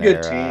is. This is a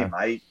good team.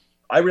 I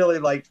really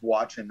liked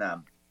watching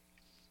them.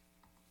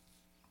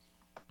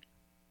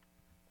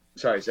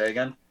 Sorry, say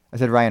again? I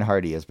said Ryan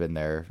Hardy has been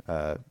their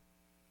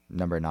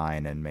number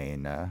 9 and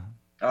main.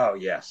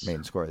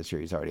 Main scorer this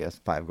year. He's already has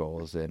 5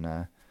 goals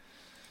in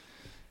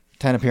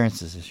 10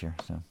 appearances this year.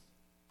 So.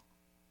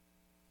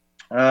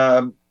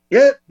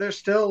 Yeah, they're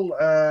still.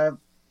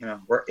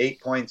 We're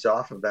 8 points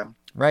off of them.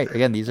 Right.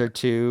 Again, these are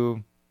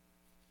 2.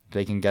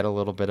 They can get a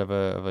little bit of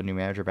a new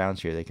manager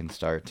bounce here. They can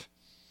start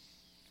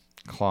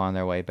clawing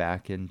their way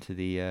back into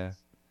the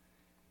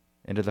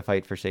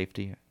fight for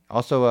safety.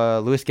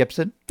 Also, Lewis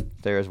Gibson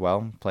there as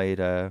well. Played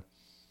 8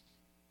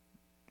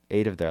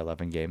 of their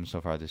 11 games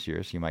so far this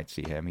year, so you might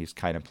see him. He's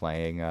kind of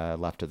playing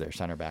left of their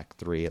center back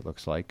 3, it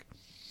looks like.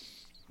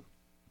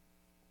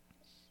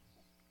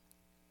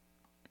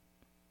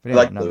 But I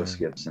yeah, like Lewis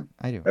Gibson.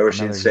 I do. I wish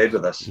he'd stayed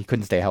with us. He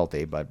couldn't stay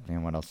healthy, but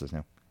what else is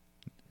new?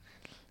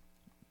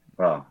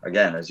 Well,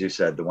 again, as you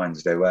said, the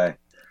Wednesday way.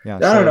 Yeah, I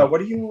don't know.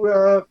 What do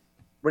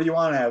you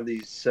want out of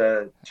these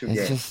 2 games?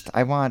 It's just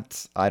I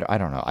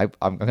don't know.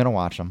 I'm gonna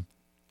watch them.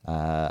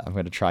 I'm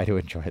gonna try to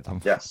enjoy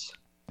them. Yes.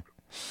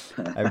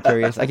 I'm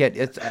curious. Again,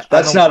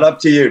 that's not up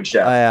to you,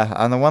 Jeff.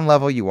 On the one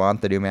level, you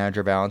want the new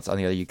manager balance. On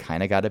the other, you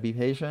kind of got to be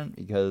patient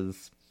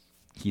because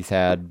he's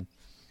had,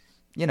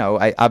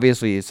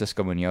 obviously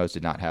Cisco Munoz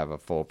did not have a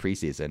full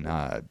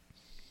preseason.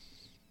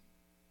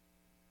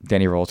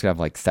 Danny Röhl's gonna have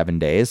like 7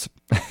 days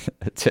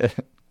to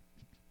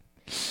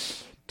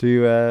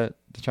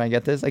try and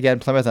get this. Again,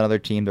 Plymouth's another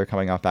team. They're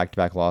coming off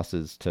back-to-back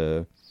losses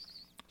to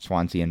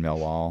Swansea and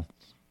Millwall.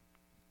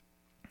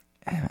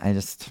 I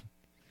just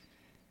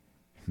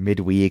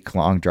midweek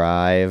long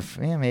drive.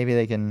 Yeah, maybe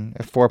they can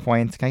 4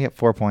 points. Can I get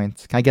 4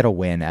 points? Can I get a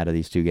win out of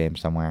these 2 games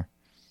somewhere?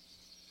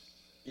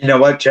 You know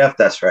what, Jeff?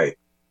 That's right.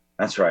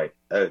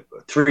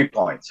 3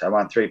 points. I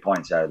want 3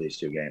 points out of these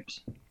 2 games.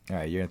 All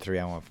right, you're in 3.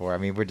 I want 4. I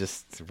mean,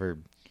 we're.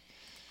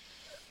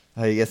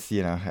 I guess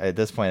at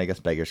this point, I guess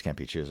beggars can't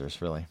be choosers,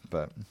 really.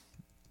 But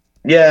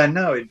yeah,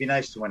 no, it'd be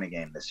nice to win a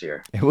game this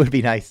year. It would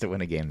be nice to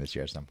win a game this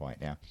year at some point.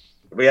 Yeah.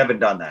 We haven't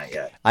done that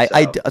yet.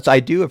 I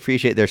do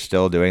appreciate they're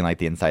still doing like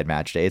the inside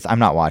match days. I'm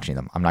not watching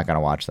them. I'm not going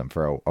to watch them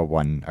for a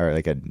 1 or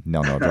like a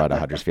 0-0 draw to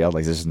Huddersfield.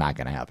 Like this is not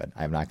going to happen.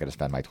 I'm not going to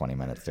spend my 20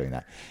 minutes doing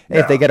that. No.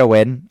 If they get a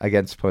win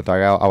against Plymouth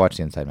Argyle, I'll watch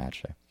the inside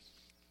match day.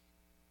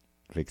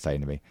 It'll be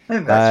exciting to me. Do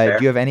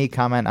you have any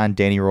comment on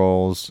Danny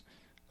Röhl's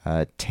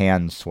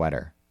tan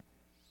sweater?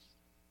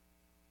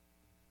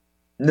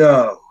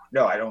 No,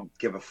 I don't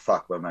give a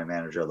fuck what my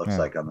manager looks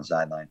like on the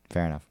sideline.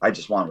 Fair enough. I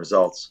just want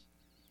results.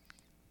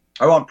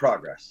 I want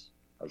progress.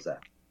 How's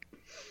that?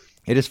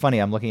 It is funny.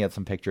 I'm looking at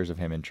some pictures of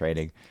him in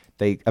training.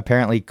 They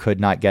apparently could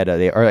not get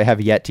they have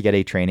yet to get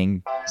a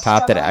training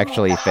top that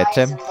actually fits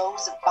him.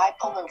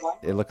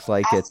 It looks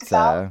like it's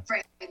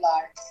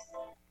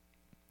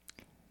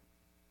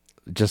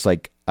just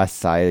like a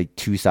size,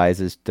 2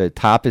 sizes. The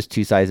top is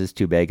 2 sizes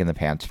too big, and the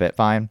pants fit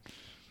fine.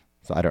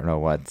 So I don't know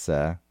what's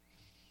going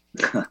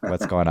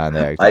on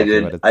there. Exactly, I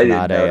didn't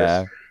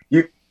notice.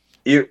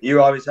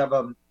 You always have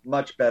a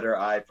much better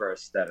eye for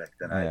aesthetic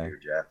than I do,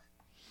 Jeff.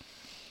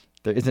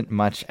 There isn't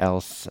much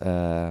else.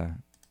 Whoa!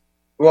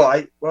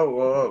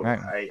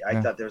 Right.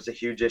 I thought there was a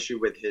huge issue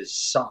with his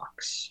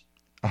socks.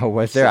 Oh,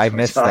 was there? I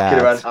missed that. Talking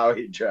about how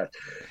he dressed.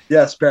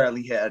 Yes,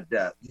 apparently he had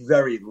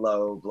very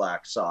low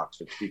black socks,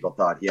 which people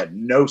thought he had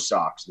no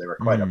socks. They were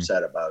quite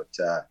upset about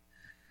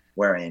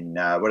wearing,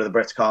 what do the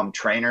Brits call them?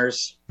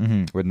 Trainers?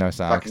 Mm-hmm. With no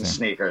socks. Fucking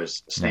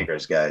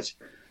sneakers, guys.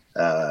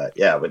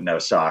 With no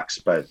socks.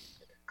 But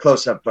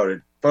close-up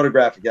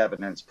photographic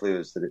evidence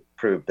proved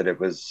that it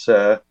was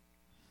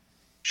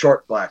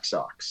short black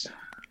socks.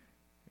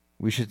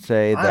 We should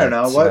say that I don't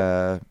know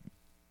what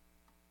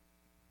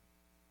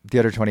the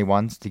under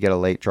 21s to get a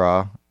late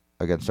draw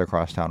against their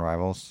crosstown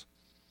rivals,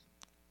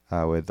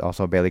 with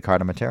also Bailey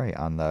Carter-Materi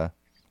on the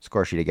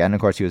score sheet again. Of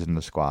course, he was in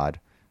the squad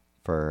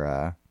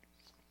for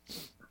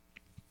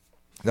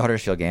the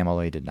Huddersfield game,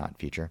 although he did not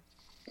feature.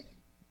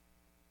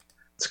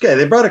 It's okay.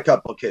 They brought a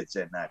couple kids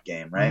in that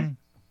game, right?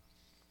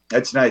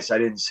 It's nice. I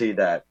didn't see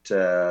that.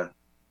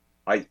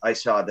 I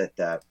saw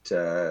that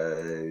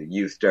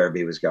youth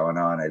derby was going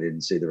on. I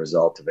didn't see the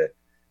result of it.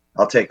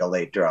 I'll take a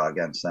late draw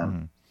against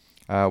them.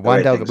 We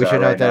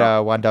should note that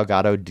Juan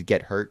Delgado did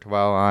get hurt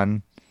while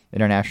on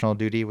international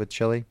duty with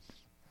Chile.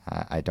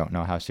 I don't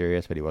know how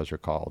serious, but he was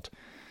recalled.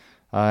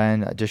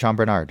 And Deshaun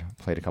Bernard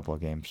played a couple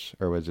of games,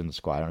 or was in the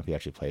squad. I don't know if he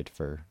actually played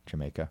for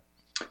Jamaica.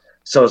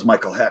 So is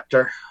Michael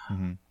Hector,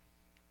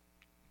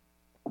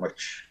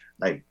 which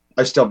I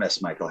still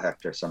miss Michael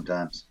Hector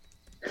sometimes.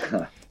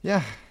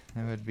 Yeah,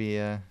 it would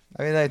be.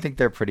 I think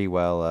they're pretty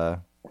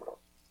well.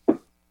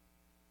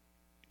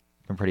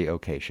 In pretty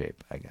okay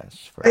shape, I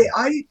guess.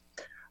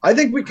 I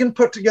think we can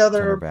put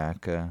together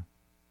back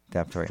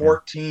depth right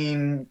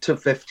 14 to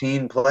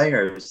 15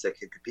 players that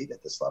could compete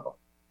at this level.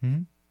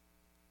 Mm-hmm.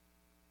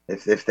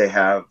 If they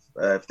have,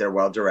 if they're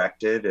well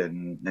directed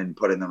and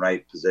put in the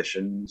right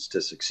positions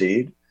to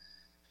succeed.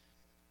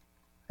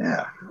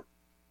 Yeah.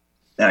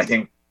 And I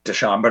think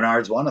Deshaun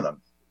Bernard's one of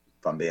them,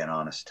 if I'm being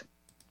honest.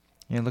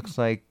 Yeah, it looks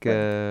like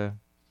Bernard.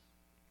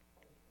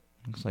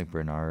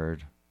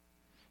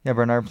 Yeah,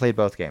 Bernard played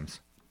both games.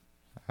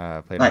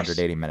 Played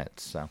 180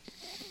 minutes, so.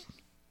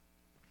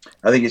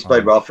 I think he's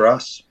played well for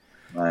us.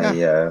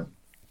 Yeah.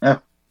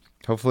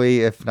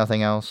 Hopefully, if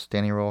nothing else,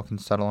 Danny Röhl can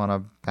settle on a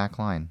back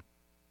line.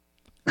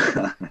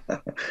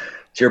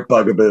 It's your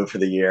bugaboo for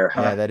the year,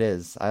 huh? Yeah, that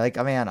is.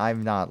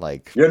 I'm not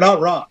like. You're not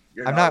wrong.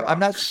 I'm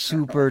not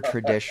super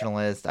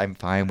traditionalist. I'm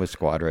fine with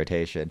squad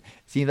rotation.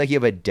 It seems like you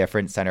have a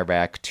different center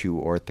back, 2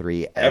 or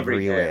 3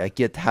 every way. Like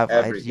you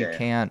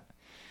can't.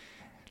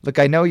 Look,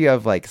 I know you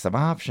have like some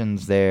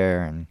options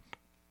there, and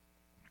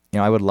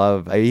I would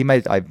love. He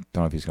might. I don't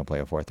know if he's going to play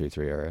a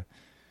 4-3-3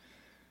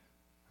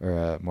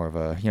 or more of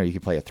a. You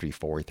could play a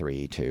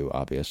 3-4-3 too.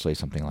 Obviously,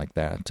 something like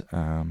that.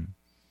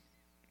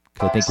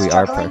 I think we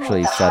are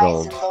actually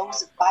settled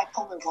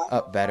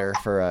up better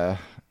for a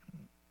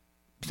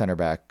center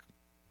back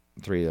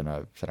 3 than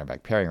a center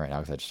back pairing right now,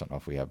 because I just don't know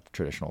if we have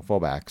traditional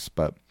fullbacks.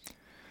 But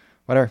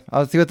whatever.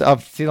 I'll see the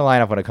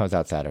lineup when it comes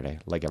out Saturday,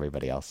 like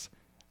everybody else.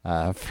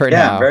 For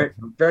now, I'm very,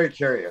 very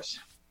curious.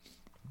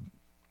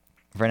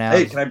 For now,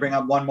 hey, can I bring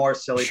up one more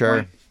silly sure.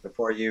 point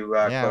before you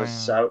close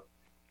this out?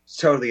 It's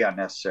totally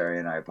unnecessary,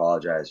 and I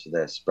apologize for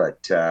this.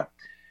 But did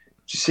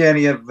you see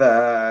any of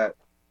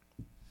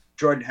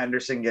Jordan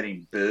Henderson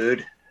getting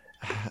booed?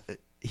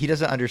 He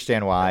doesn't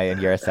understand why, and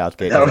Gareth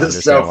Southgate that doesn't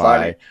was so understand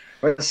funny.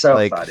 why. It was so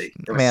Like, funny.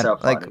 It was man, so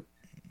funny. like,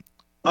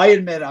 I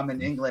admit I'm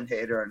an England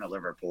hater and a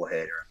Liverpool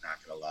hater. I'm not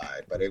gonna lie,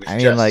 but it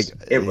was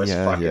it was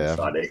fucking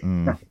funny.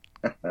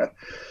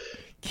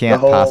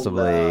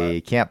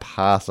 Can't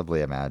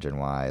possibly imagine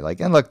why.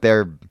 Like, and look,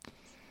 they're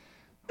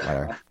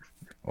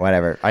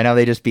whatever. I know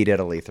they just beat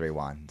Italy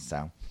 3-1.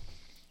 So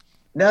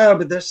no,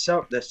 but there's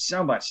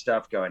so much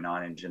stuff going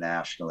on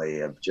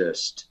internationally of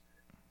just.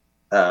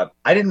 I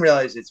didn't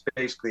realize it's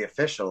basically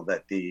official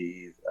that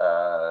the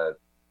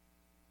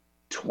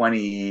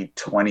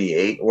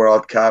 2028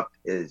 World Cup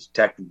is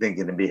technically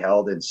going to be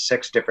held in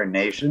 6 different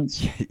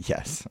nations.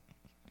 Yes.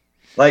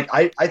 Like,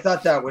 I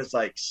thought that was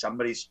like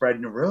somebody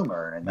spreading a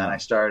rumor. And then I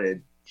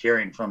started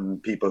hearing from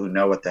people who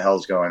know what the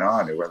hell's going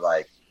on, who were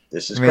like,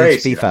 this is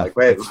crazy. It's FIFA. Like,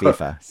 wait, it's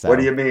FIFA. So. What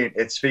do you mean?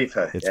 It's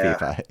FIFA. It's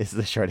FIFA. Is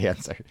the short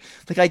answer.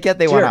 Like, I get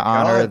they want to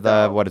honor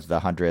the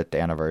 100th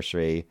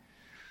anniversary.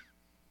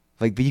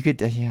 Like, but you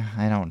could,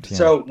 I don't.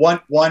 So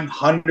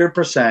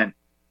 100%,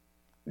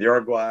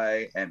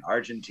 Uruguay and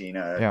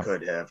Argentina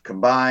could have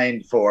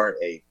combined for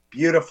a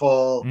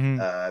beautiful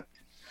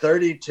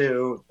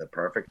 32, the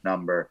perfect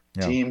number,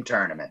 team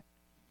tournament.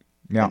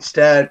 Yeah.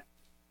 Instead,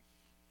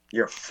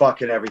 you're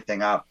fucking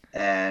everything up.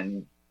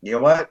 And you know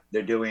what?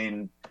 They're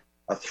doing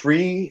a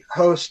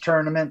 3-host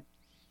tournament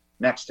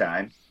next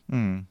time.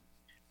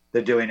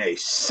 They're doing a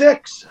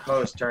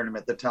 6-host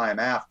tournament the time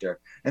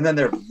after. And then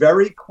they're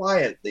very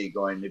quietly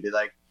going to be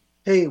like,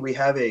 hey, we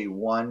have a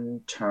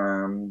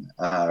one-term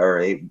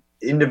or a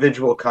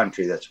individual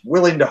country that's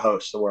willing to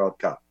host the World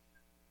Cup.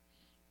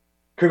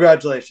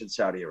 Congratulations,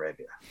 Saudi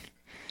Arabia.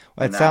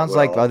 Well, it sounds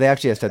like they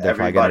actually said they're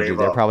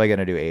probably going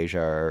to do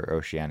Asia or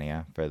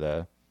Oceania for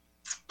the.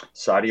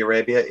 Saudi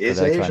Arabia is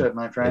Asia,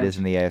 my friend. It is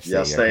in the AFC.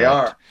 Yes, they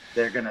are.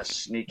 They're going to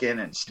sneak in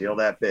and steal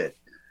that bit.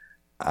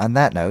 On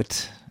that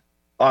note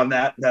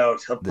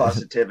of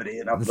positivity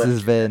and upliftment. This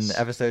has been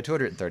episode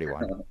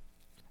 231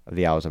 of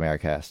the Owls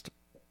Americast.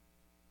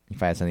 You can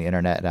find us on the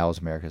internet at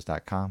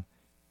owlsamericas.com.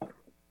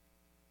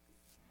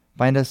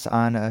 Find us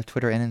on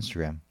Twitter and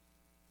Instagram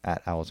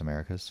at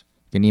owlsamericas.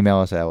 You can email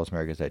us at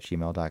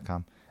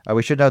owlsamericas@gmail.com.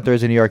 We should note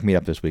there's a New York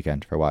meetup this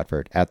weekend for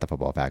Watford at the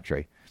Football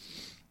Factory.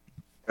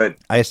 Good.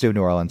 I assume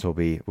New Orleans will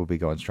be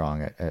going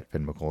strong at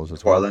Finn McCool's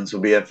as well. New Orleans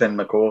will be at Finn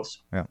McCool's.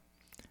 Yeah.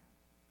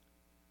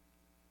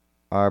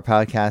 Our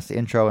podcast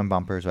intro and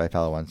bumpers by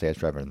fellow Wednesday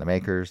Trevor and the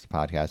Makers. The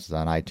podcast is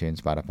on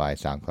iTunes, Spotify,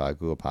 SoundCloud,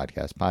 Google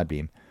Podcasts,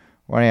 Podbeam,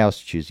 or anywhere else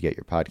you choose to get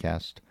your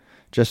podcast.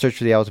 Just search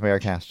for the Owls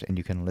Americast and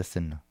you can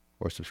listen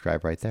or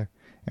subscribe right there.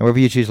 And wherever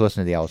you choose to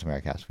listen to the Owls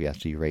Americast, we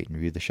ask that you rate and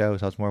review the show.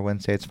 So it's more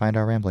Wednesdays to find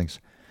our ramblings.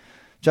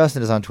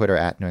 Justin is on Twitter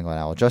at New England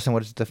Owl. Justin,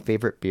 what is your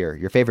favorite beer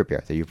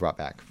that you've brought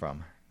back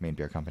from Maine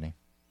Beer Company?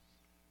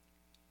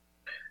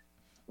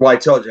 Well, I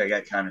told you I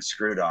got kind of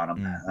screwed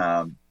on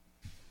them.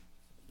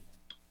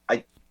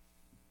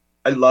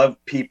 I love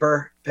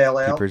Peeper Pale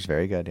Ale. Peeper's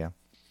very good, yeah.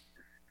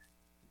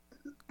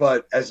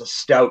 But as a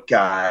stout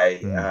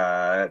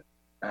guy,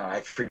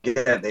 I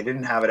forget. They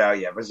didn't have it out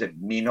yet. Was it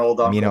Mean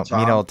Old Uncle Tom?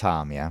 Mean Old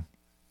Tom, yeah.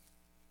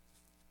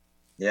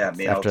 Yeah,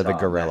 Mean After Old the Tom.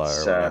 gorilla or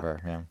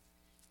whatever, yeah.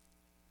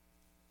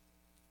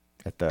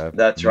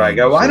 That's right.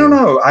 I don't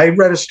know. I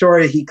read a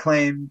story he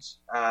claimed.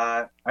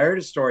 I heard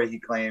a story he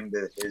claimed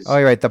that his. Oh,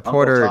 you're right. The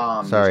porter.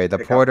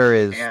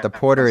 The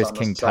porter is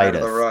King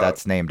Titus.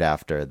 That's named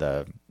after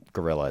the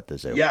gorilla at the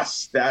zoo.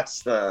 Yes,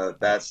 that's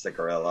the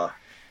gorilla.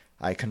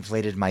 I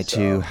conflated my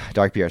two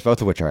dark beers,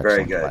 both of which are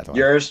very excellent, good. by the way.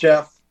 Yours,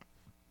 Jeff?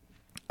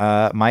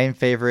 My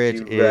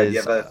favorite is.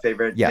 You have a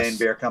favorite Maine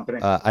Beer Company?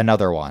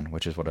 Another One,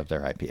 which is one of their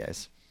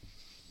IPAs.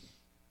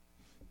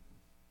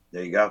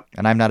 There you go.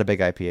 And I'm not a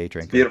big IPA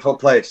drinker. Beautiful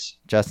place.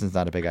 Justin's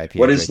not a big IPA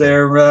What is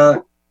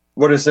drinker.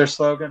 What is their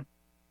slogan?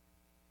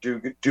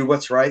 Do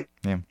what's right.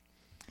 Yeah.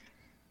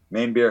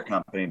 Maine Beer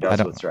Company does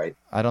what's right.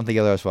 I don't think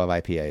either of us will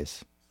have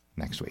IPAs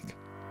next week.